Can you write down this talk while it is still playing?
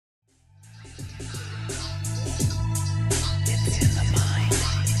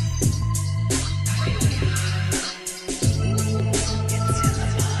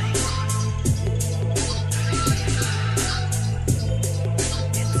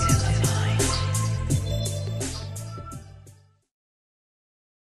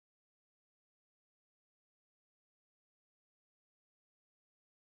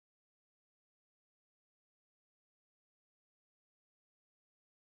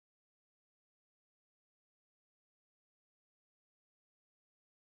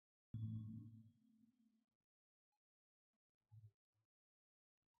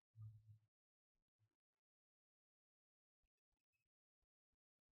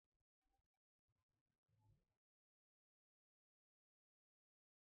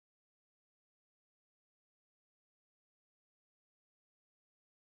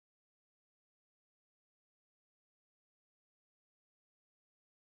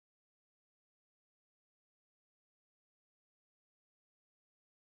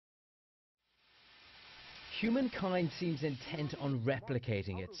Humankind seems intent on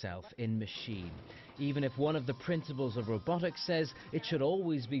replicating itself in machine, even if one of the principles of robotics says it should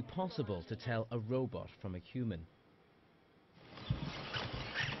always be possible to tell a robot from a human.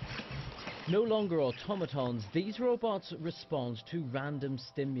 No longer automatons, these robots respond to random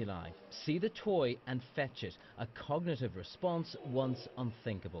stimuli. See the toy and fetch it, a cognitive response once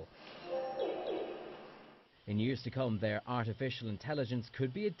unthinkable. In years to come, their artificial intelligence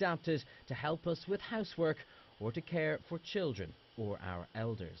could be adapted to help us with housework or to care for children or our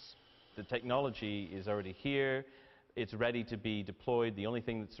elders. The technology is already here. It's ready to be deployed. The only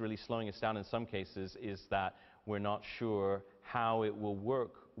thing that's really slowing us down in some cases is that we're not sure how it will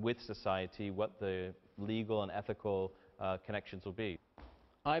work with society, what the legal and ethical connections will be.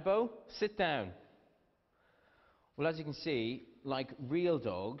 Ibo, sit down. Well, as you can see, like real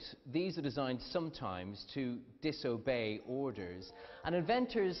dogs, these are designed sometimes to disobey orders, and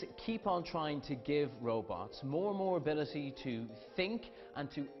inventors keep on trying to give robots more and more ability to think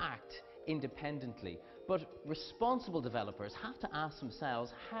and to act independently. But responsible developers have to ask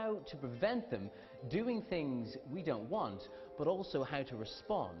themselves how to prevent them doing things we don't want, but also how to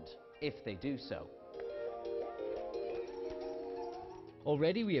respond if they do so.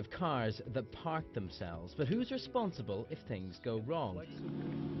 Already we have cars that park themselves, but who's responsible if things go wrong?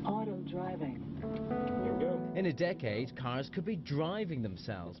 Auto driving. There we go. In a decade, cars could be driving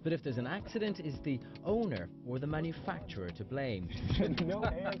themselves, but if there's an accident, is the owner or the manufacturer to blame? No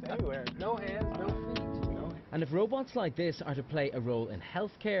hands anywhere. No hands, no feet. No. And if robots like this are to play a role in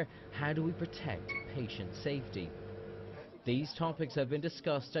healthcare, how do we protect patient safety? These topics have been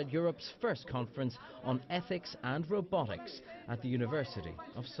discussed at Europe's first conference on ethics and robotics at the University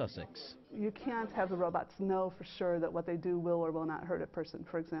of Sussex. You can't have the robots know for sure that what they do will or will not hurt a person,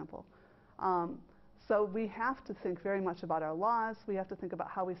 for example. So we have to think very much about our laws. We have to think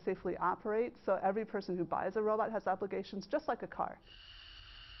about how we safely operate. So every person who buys a robot has obligations, just like a car.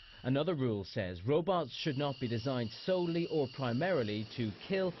 Another rule says robots should not be designed solely or primarily to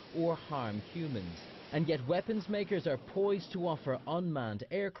kill or harm humans. And yet weapons makers are poised to offer unmanned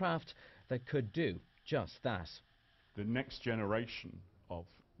aircraft that could do just that. The next generation of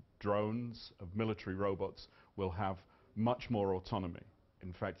drones, of military robots, will have much more autonomy.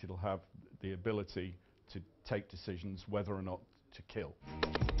 In fact, it'll have the ability to take decisions whether or not to kill.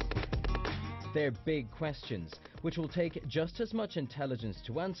 They're big questions, which will take just as much intelligence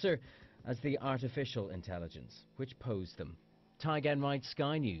to answer as the artificial intelligence which posed them. Ty Genwright,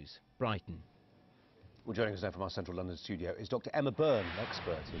 Sky News, Brighton. Well, joining us now from our central London studio is Dr. Emma Byrne, an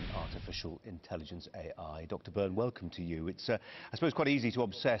expert in artificial intelligence, AI. Dr. Byrne, welcome to you. It's, I suppose, quite easy to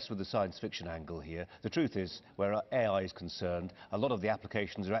obsess with the science fiction angle here. The truth is, where AI is concerned, a lot of the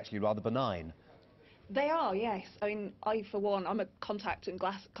applications are actually rather benign. They are, yes. I mean, I, for one, I'm a contact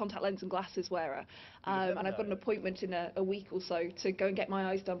lens and glasses wearer, and I've got an appointment in a week or so to go and get my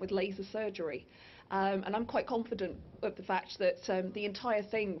eyes done with laser surgery. And I'm quite confident of the fact that the entire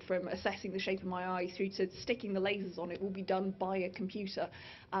thing, from assessing the shape of my eye through to sticking the lasers on it, will be done by a computer.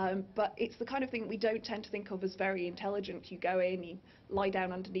 But it's the kind of thing we don't tend to think of as very intelligent. You go in, you lie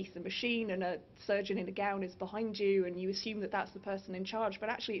down underneath the machine, and a surgeon in a gown is behind you, and you assume that that's the person in charge, but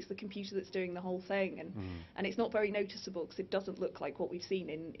actually it's the computer that's doing the whole thing. And it's not very noticeable because it doesn't look like what we've seen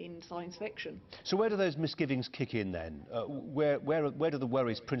in science fiction. So where do those misgivings kick in then? Where do the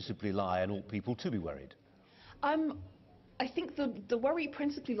worries principally lie, and ought people to be worried? I think the worry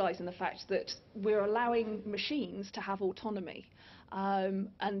principally lies in the fact that we're allowing machines to have autonomy.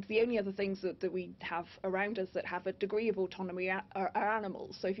 And the only other things that we have around us that have a degree of autonomy are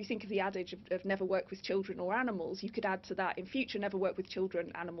animals. So if you think of the adage of never work with children or animals, you could add to that, in future, never work with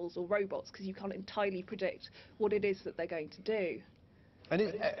children, animals or robots, because you can't entirely predict what it is that they're going to do.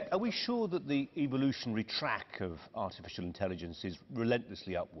 And are we sure that the evolutionary track of artificial intelligence is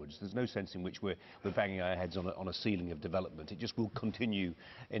relentlessly upwards? There's no sense in which we're banging our heads on a ceiling of development. It just will continue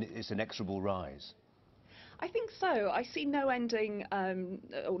in its inexorable rise. I think so. I see no ending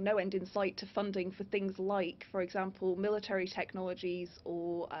or no end in sight to funding for things like, for example, military technologies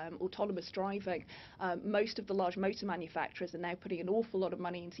or autonomous driving. Most of the large motor manufacturers are now putting an awful lot of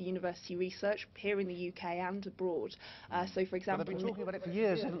money into university research here in the UK and abroad. So, for example, they've been talking about it for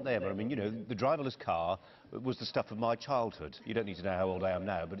years, haven't they? I mean, you know, the driverless car was the stuff of my childhood. You don't need to know how old I am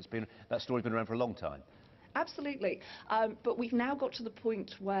now, but that story's been around for a long time. Absolutely. But we've now got to the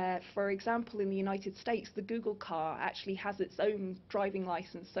point where, for example, in the United States, the Google car actually has its own driving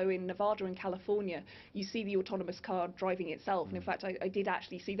license. So in Nevada and California, you see the autonomous car driving itself. And in fact, I did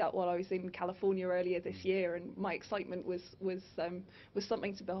actually see that while I was in California earlier this year, and my excitement was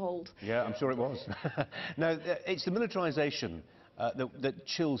something to behold. Yeah, I'm sure it was. Now, it's the militarisation that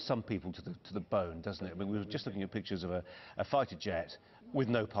chills some people to the bone, doesn't it? I mean, we were just looking at pictures of a fighter jet with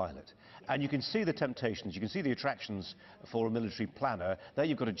no pilot. And you can see the temptations, you can see the attractions for a military planner. There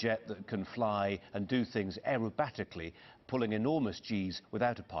you've got a jet that can fly and do things aerobatically, pulling enormous Gs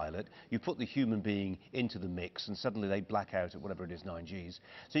without a pilot. You put the human being into the mix and suddenly they black out at whatever it is, 9 Gs.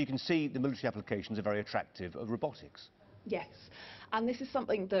 So you can see the military applications are very attractive of robotics. Yes, and this is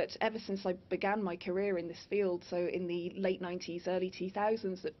something that ever since I began my career in this field, so in the late 90s, early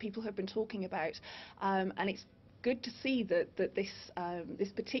 2000s, that people have been talking about, and it's good to see that this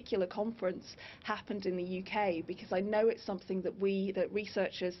particular conference happened in the UK, because I know it's something that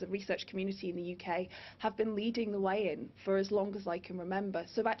researchers, the research community in the UK, have been leading the way in for as long as I can remember.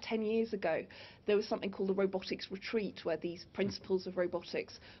 So about 10 years ago, there was something called the robotics retreat, where these principles of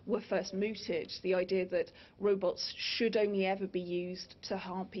robotics were first mooted. The idea that robots should only ever be used to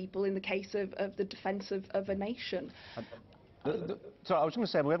harm people in the case of the defence of a nation. Sorry, I was going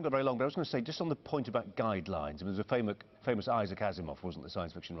to say, we haven't got very long, but I was going to say, just on the point about guidelines, I mean, there's a famous Isaac Asimov, wasn't the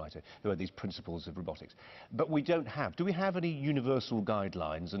science fiction writer, who had these principles of robotics. But we don't have. Do we have any universal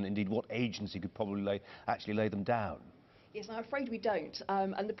guidelines, and indeed what agency could probably actually lay them down? Yes, I'm afraid we don't.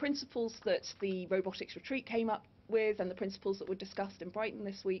 And the principles that the robotics retreat came up with, and the principles that were discussed in Brighton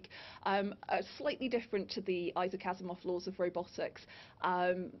this week, are slightly different to the Isaac Asimov laws of robotics.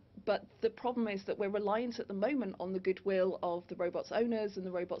 But the problem is that we're reliant at the moment on the goodwill of the robots owners and the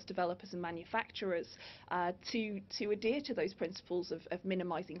robots developers and manufacturers to adhere to those principles of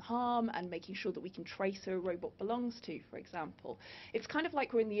minimising harm and making sure that we can trace who a robot belongs to, for example. It's kind of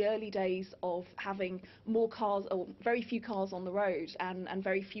like we're in the early days of having more cars, or very few cars on the road, and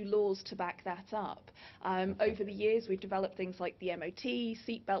very few laws to back that up. Over the years, we've developed things like the MOT,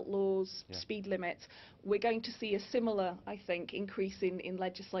 seatbelt laws, speed limits. We're going to see a similar, I think, increase in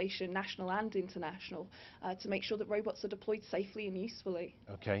legislation, national and international, to make sure that robots are deployed safely and usefully.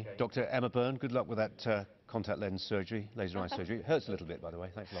 Okay. Dr. Emma Byrne, good luck with that contact lens surgery, laser eye surgery. It hurts a little bit, by the way.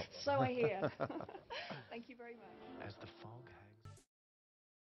 Thanks a lot. So I hear. Thank you very much. As the fog hangs.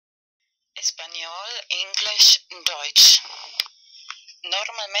 Español, English, Deutsch.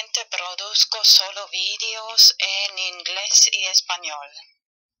 Normalmente produzco solo videos en inglés y español.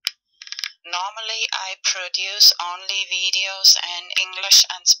 Normally I produce only videos in English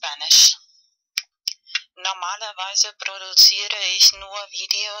and Spanish. Normalerweise produziere ich nur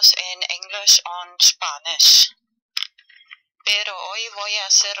Videos en English und Spanish. Pero hoy voy a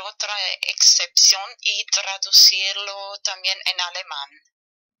hacer otra excepción y traducirlo también en alemán.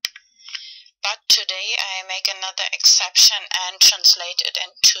 But today I make another exception and translate it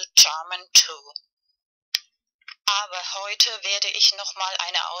into German too. Aber heute werde ich nochmal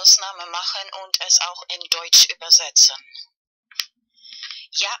eine Ausnahme machen und es auch in Deutsch übersetzen.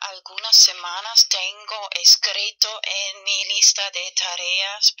 Ya algunas semanas tengo escrito en mi lista de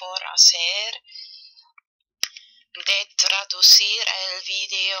tareas por hacer de traducir el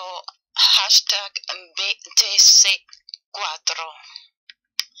video #BTC4.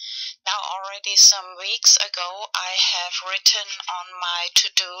 Now already some weeks ago I have written on my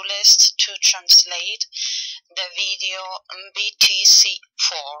to-do list to translate the video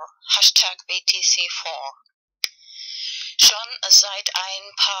BTC4, #BTC4. Schon seit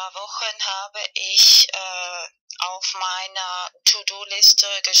ein paar Wochen habe ich auf meiner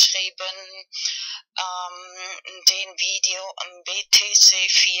To-Do-Liste geschrieben, den Video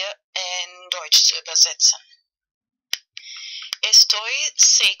BTC4 in Deutsch zu übersetzen. Estoy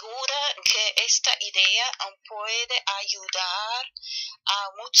segura que esta idea puede ayudar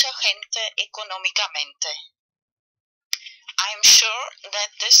a mucha gente económicamente. I'm sure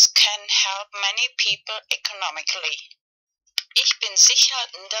that this can help many people economically. Ich bin sicher,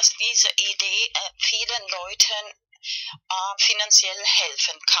 dass diese Idee vielen Leuten finanziell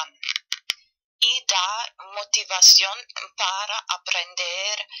helfen kann. Y da motivación para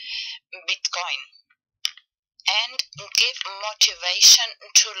aprender Bitcoin. And give motivation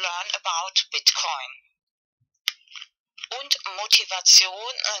to learn about Bitcoin. Und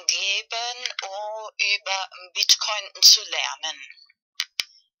Motivation geben, über Bitcoin zu lernen.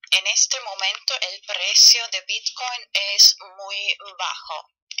 En este momento el precio de Bitcoin es muy bajo,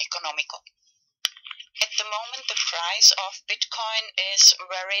 económico. At the moment the price of Bitcoin is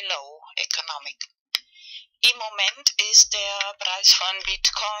very low, economic. Im Moment ist der Preis von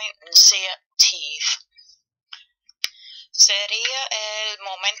Bitcoin sehr tief. Sería el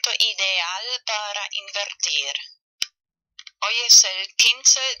momento ideal para invertir. Hoy es el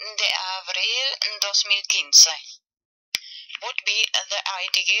 15 de abril 2015. Would be the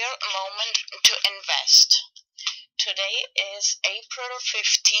ideal moment to invest. Today is April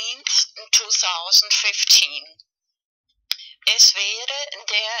 15th, 2015. Es wäre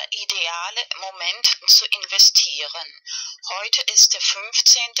der ideale Moment zu investieren. Heute ist der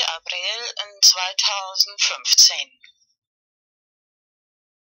 15. April 2015.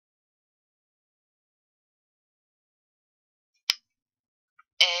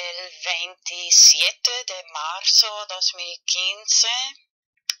 El 27 de marzo 2015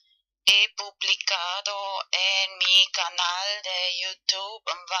 he publicado en mi canal de YouTube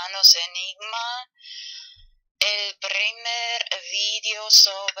Vanos Enigma el primer vídeo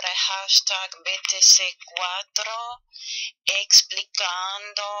sobre hashtag BTC4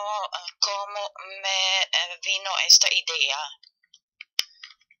 explicando cómo me vino esta idea.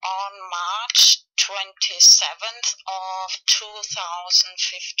 On March 27th of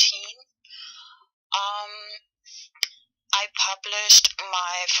 2015, I published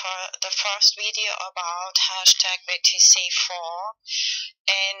the first video about hashtag BTC4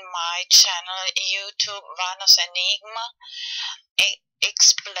 in my channel YouTube Vanos Enigma,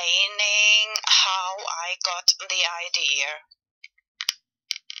 explaining how I got the idea.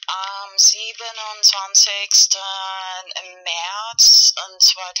 Am 27. März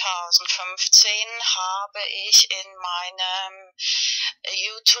 2015 habe ich in meinem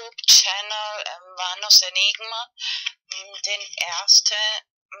YouTube-Channel Vanos Enigma den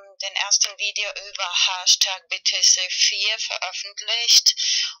ersten Video über Hashtag BTC4 veröffentlicht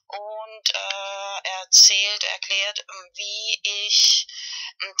und erklärt, wie ich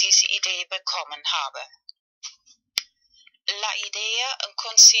diese Idee bekommen habe. La idea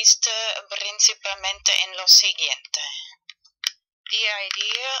consiste principalmente en lo siguiente. The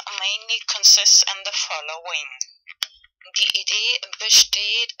idea mainly consists in the following. Die Idee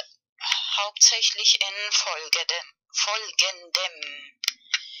besteht hauptsächlich in folgendem.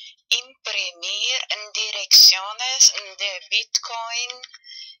 Imprimir direcciones de Bitcoin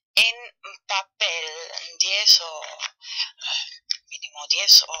en papel, 10 o mínimo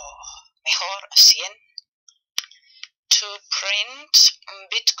 10 o mejor 100. To print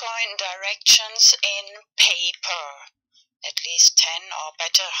Bitcoin directions in paper, at least 10 or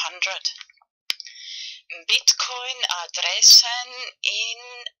better 100. Bitcoin-Adressen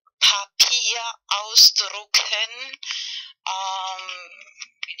in Papier ausdrucken,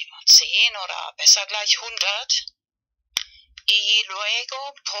 Minimum 10 oder besser gleich 100. Y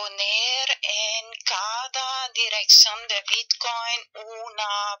luego poner en cada dirección de Bitcoin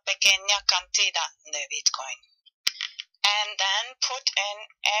una pequeña cantidad de Bitcoin. And then put in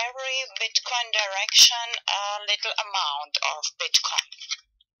every Bitcoin direction a little amount of Bitcoin.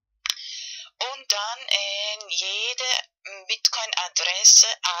 Und dann in jede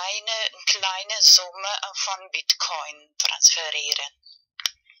Bitcoin-Adresse eine kleine Summe von Bitcoin transferieren.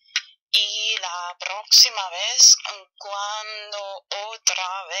 Y la próxima vez, cuando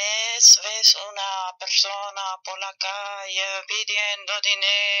otra vez ves una persona por la calle pidiendo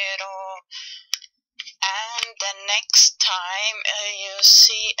dinero, and the next time you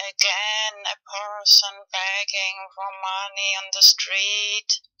see again a person begging for money on the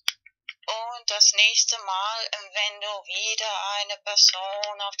street, und das nächste Mal, wenn du wieder eine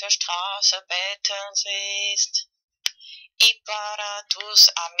Person auf der Straße betteln siehst, y para tus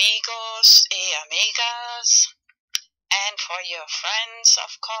amigos y amigas, and for your friends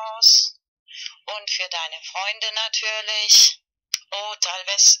of course, und für deine Freunde natürlich, o tal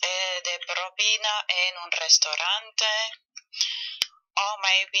vez de propina en un restaurante, or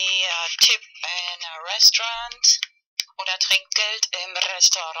maybe a tip in a restaurant, oder Trinkgeld im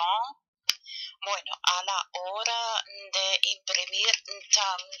Restaurant. Bueno, a la hora de imprimir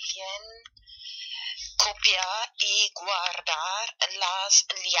también copiar y guardar las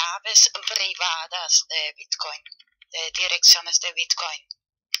llaves privadas de Bitcoin, de direcciones de Bitcoin.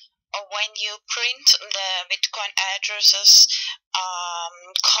 When you print the Bitcoin addresses,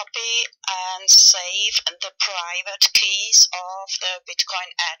 copy and save the private keys of the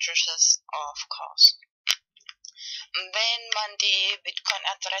Bitcoin addresses, of course. Wenn man die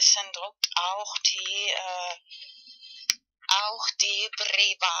Bitcoin-Adressen druckt, auch die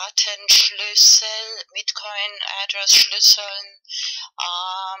privaten Schlüssel, Bitcoin-Address-Schlüsseln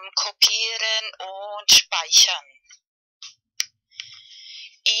kopieren und speichern.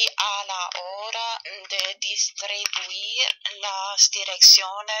 Y a la hora de distribuir las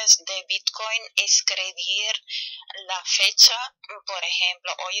direcciones de Bitcoin, escribir la fecha, por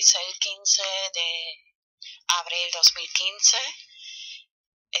ejemplo, hoy es el 15 de abril 2015,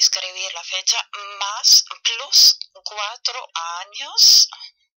 escribir la fecha más plus 4 años,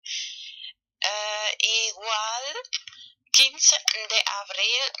 igual 15 de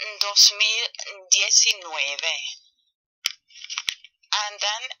abril 2019. and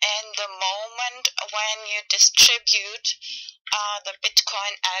then in the moment when you distribute the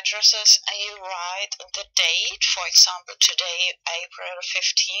Bitcoin addresses, you write the date, for example, today, April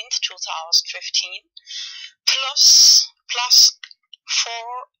 15th, 2015, plus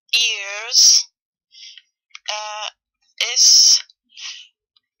 4 years is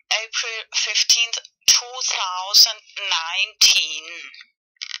April 15th, 2019.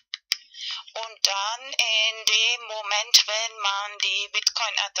 Und dann in dem Moment, wenn man die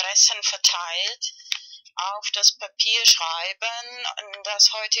Bitcoin-Adressen verteilt, auf das Papier schreiben,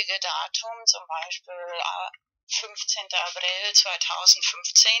 das heutige Datum, zum Beispiel 15. April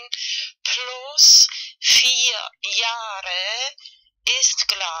 2015, plus 4 Jahre ist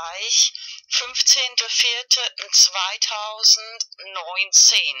gleich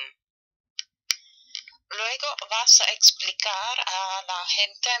 15.04.2019. Luego vas a explicar a la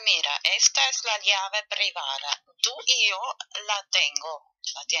gente, mira, esta es la llave privada, tú y yo la tengo,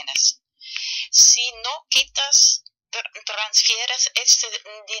 la tienes. Si no quitas, transfieres este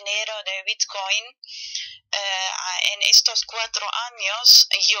dinero de Bitcoin en estos 4 años,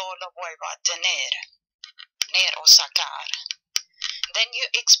 yo lo vuelvo a tener o sacar. Then you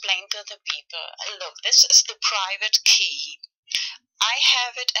explain to the people, look, this is the private key. I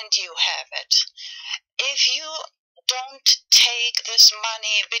have it and you have it. If you don't take this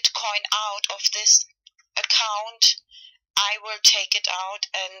money, Bitcoin, out of this account, I will take it out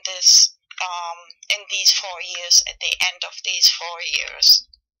in these 4 years, at the end of these 4 years.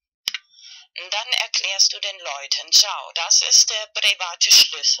 Und dann erklärst du den Leuten, schau, das ist der private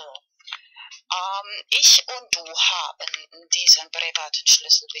Schlüssel. Ich und du haben diesen privaten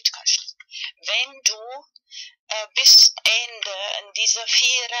Schlüssel, Bitcoin-Schlüssel. Wenn du bis Ende dieser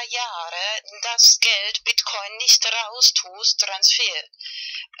 4 Jahre das Geld Bitcoin nicht raustust, Transfer,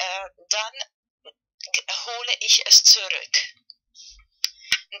 dann hole ich es zurück.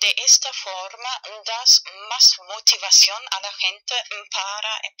 De esta forma das más motivación a la gente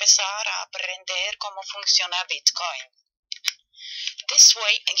para empezar a aprender cómo funciona Bitcoin. This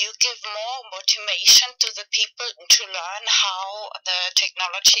way you give more motivation to the people to learn how the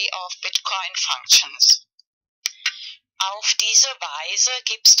technology of Bitcoin functions. Auf diese Weise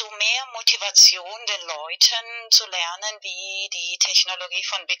gibst du mehr Motivation den Leuten zu lernen, wie die Technologie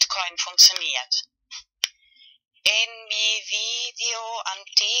von Bitcoin funktioniert. En mi video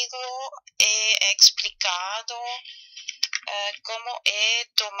antiguo he explicado cómo he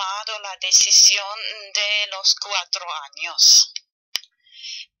tomado la decisión de los 4 años.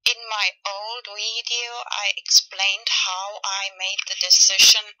 In my old video, I explained how I made the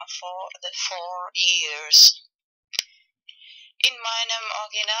decision for the 4 years. In meinem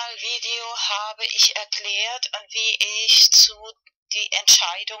Originalvideo habe ich erklärt, wie ich die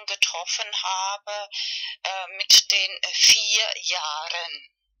Entscheidung getroffen habe mit den 4 Jahren.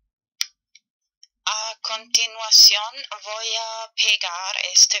 A continuación voy a pegar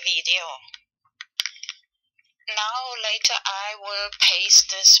este video. Now later I will paste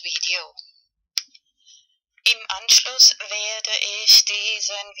this video. Im Anschluss werde ich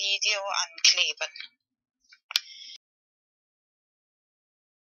diesen Video ankleben.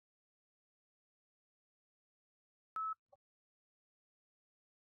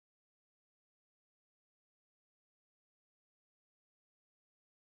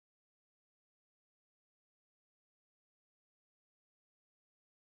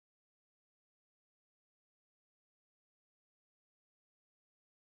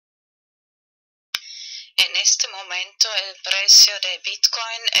 En este momento el precio de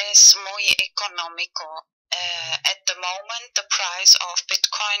Bitcoin es muy económico. At the moment the price of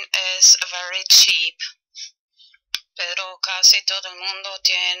Bitcoin is very cheap. Pero casi todo el mundo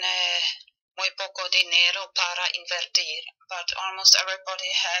tiene muy poco dinero para invertir. But almost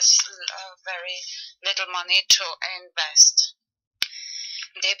everybody has very little money to invest.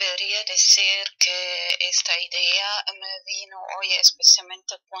 Debería decir que esta idea me vino hoy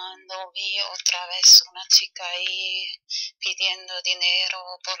especialmente cuando vi otra vez una chica ahí pidiendo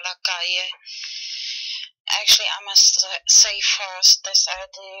dinero por la calle. Actually, I must say first, this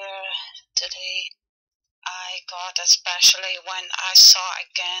idea today I got especially when I saw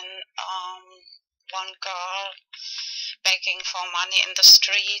again one girl begging for money in the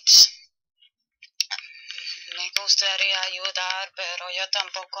streets. Me gustaría ayudar, pero yo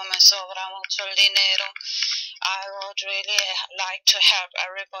tampoco me sobra mucho el dinero. I would really like to help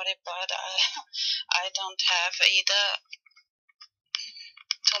everybody, but I don't have either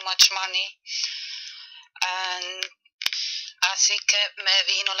too much money. And así que me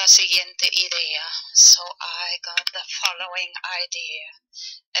vino la siguiente idea. So I got the following idea.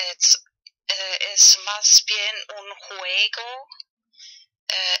 Es más bien un juego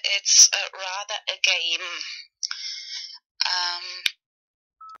it's rather a game.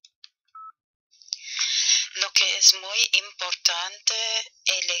 Lo que es muy importante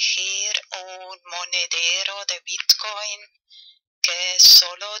elegir un monedero de Bitcoin que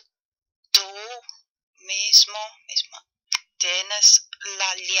solo tú misma tienes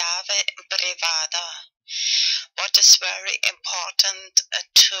la llave privada. What is very important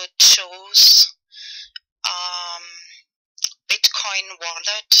to choose Bitcoin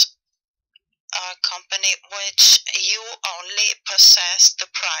wallet company which you only possess the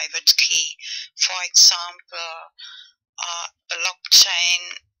private key. For example,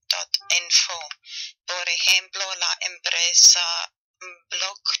 blockchain.info. Por ejemplo, la empresa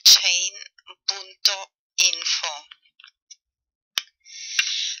blockchain.info.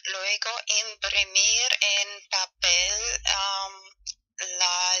 Luego imprimir en papel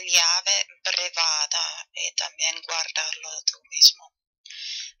la llave privada y también guardarlo tú mismo.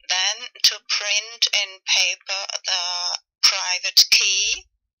 Then to print in paper the private key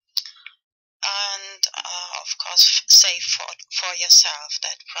and of course save for yourself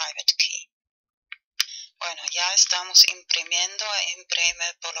that private key. Bueno, ya estamos imprimiendo,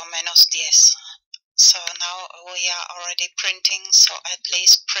 imprime por lo menos 10. So now we are already printing, so at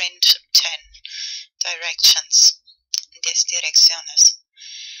least print 10 directions, 10 direcciones.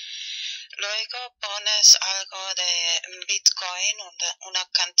 Luego pones algo de Bitcoin, una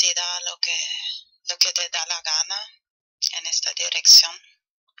cantidad, lo que te da la gana en esta dirección.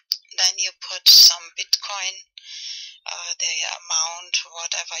 Then you put some Bitcoin, the amount,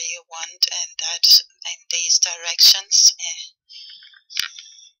 whatever you want, and that in these directions.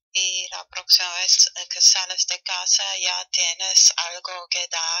 Y la próxima vez que sales de casa ya tienes algo que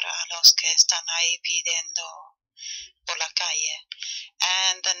dar a los que están ahí pidiendo por la calle.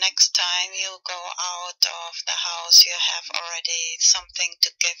 And the next time you go out of the house, you have already something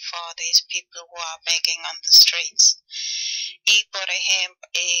to give for these people who are begging on the streets. Y por ejemplo,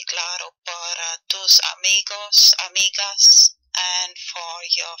 y claro, para tus amigos, amigas, and for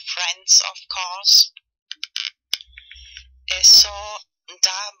your friends, of course. Eso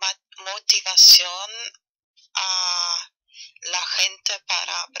da motivación a la gente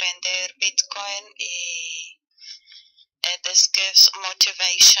para aprender Bitcoin y this gives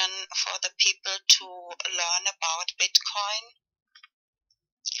motivation for the people to learn about Bitcoin.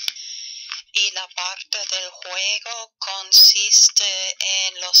 Y la parte del juego consiste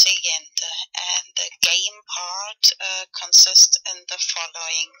en lo siguiente, and the game part consists in the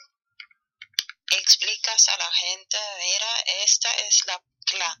following. Explicas a la gente, mira, esta es la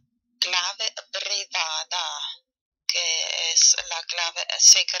clave privada, que es la clave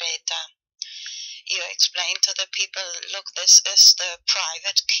secreta. You explain to the people, look, this is the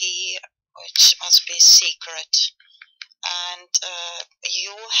private key, which must be secret. And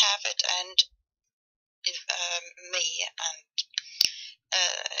you have it and me, and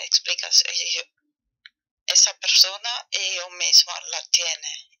explicas, esa persona y yo mismo la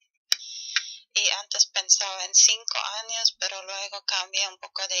tiene. Y antes pensaba en 5 años, pero luego cambié un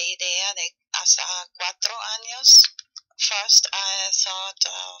poco de idea de hasta 4 años. First I thought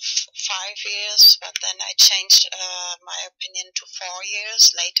of 5 years, but then I changed my opinion to 4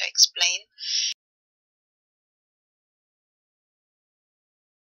 years, later explain.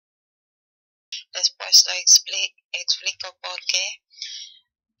 Después lo explico por qué.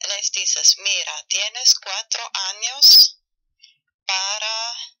 Les dices, mira, tienes 4 años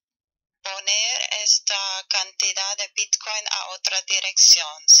para poner esta cantidad de Bitcoin a otra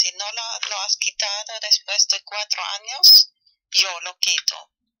dirección. Si no lo has quitado después de 4 años, yo lo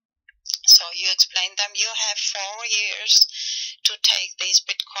quito. So you explain them, you have 4 years to take this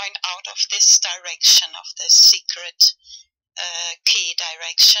Bitcoin out of this direction, of this secret key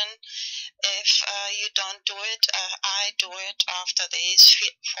direction. If you don't do it, I do it after these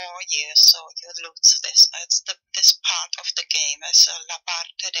 4 years, so you lose this. That's this part of the game, es la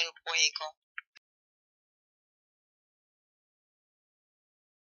parte del juego.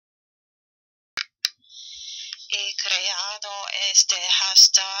 He creado este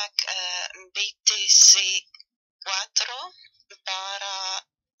hashtag BTC4 para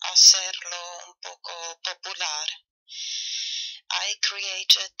hacerlo un poco popular. I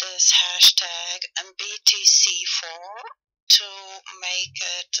created this hashtag BTC4 to make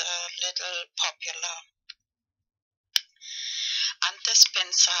it a little popular. Antes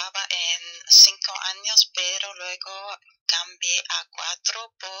pensaba en 5 años, pero luego cambié a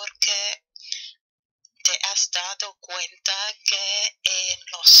 4 porque te has dado cuenta que en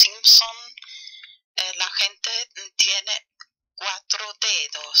Los Simpson la gente tiene 4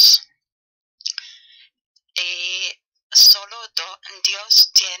 dedos. Y solo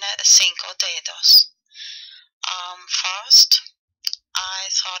Dios tiene 5 dedos. First, I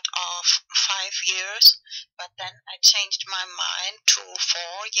thought of 5 years, but then I changed my mind to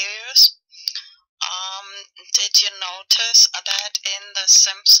 4 years. Did you notice that in The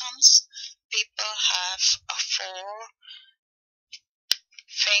Simpsons, people have 4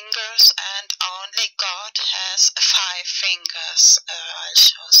 fingers and only God has 5 fingers? I'll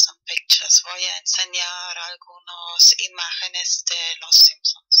show some pictures. Voy a enseñar algunas imágenes de los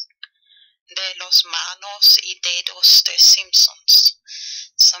Simpsons, de los manos y dedos de Simpsons.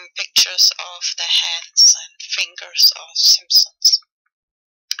 Some pictures of the hands and fingers of Simpsons.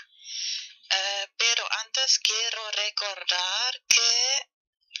 Pero antes quiero recordar que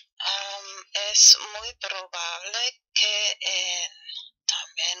es muy probable que en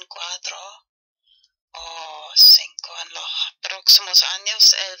también 4 o 5 en los próximos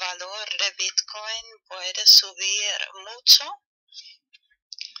años el valor de Bitcoin puede subir mucho.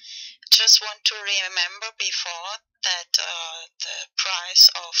 Just want to remember before that the price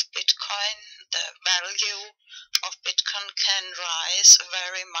of Bitcoin, the value of Bitcoin can rise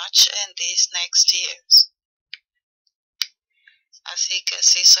very much in these next years. Así que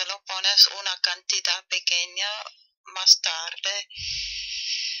si solo pones una cantidad pequeña, más tarde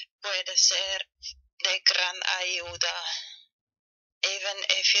puede ser de gran ayuda. Even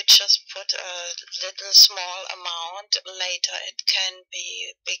if you just put a little small amount, later it can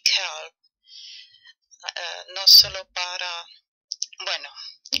be big help. No solo para, bueno,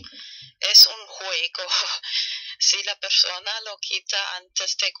 es un juego. Si la persona lo quita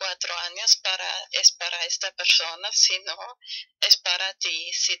antes de 4 años, es para esta persona, si no, es para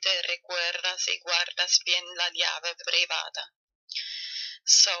ti, si te recuerdas y guardas bien la llave privada.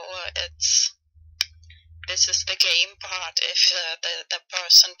 So this is the game part. If the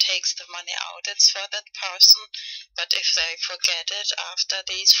person takes the money out, it's for that person. But if they forget it after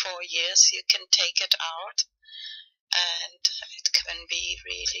these 4 years, you can take it out. And it can be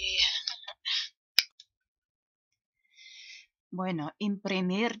really... Bueno,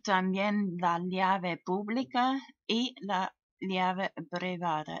 imprimir también la llave pública y la llave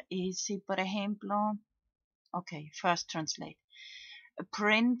privada. Y si, por ejemplo, okay, first translate.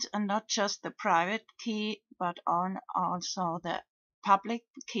 Print not just the private key, but also the public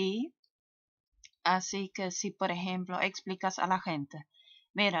key. Así que si, por ejemplo, explicas a la gente,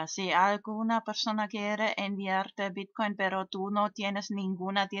 mira, si alguna persona quiere enviarte Bitcoin, pero tú no tienes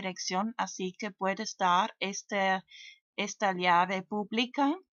ninguna dirección, así que puedes dar esta llave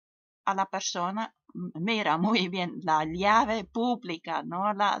pública a la persona. Mira, muy bien, la llave pública,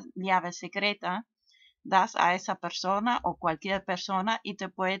 no la llave secreta. Das a esa persona o cualquier persona y te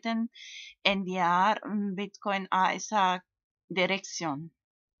pueden enviar Bitcoin a esa dirección.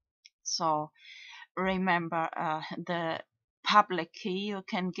 So remember, the public key you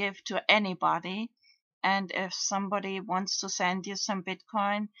can give to anybody, and if somebody wants to send you some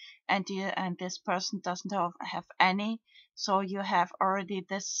Bitcoin and this person doesn't have any, so you have already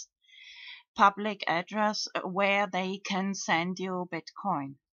this public address where they can send you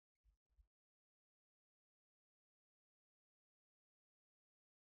Bitcoin.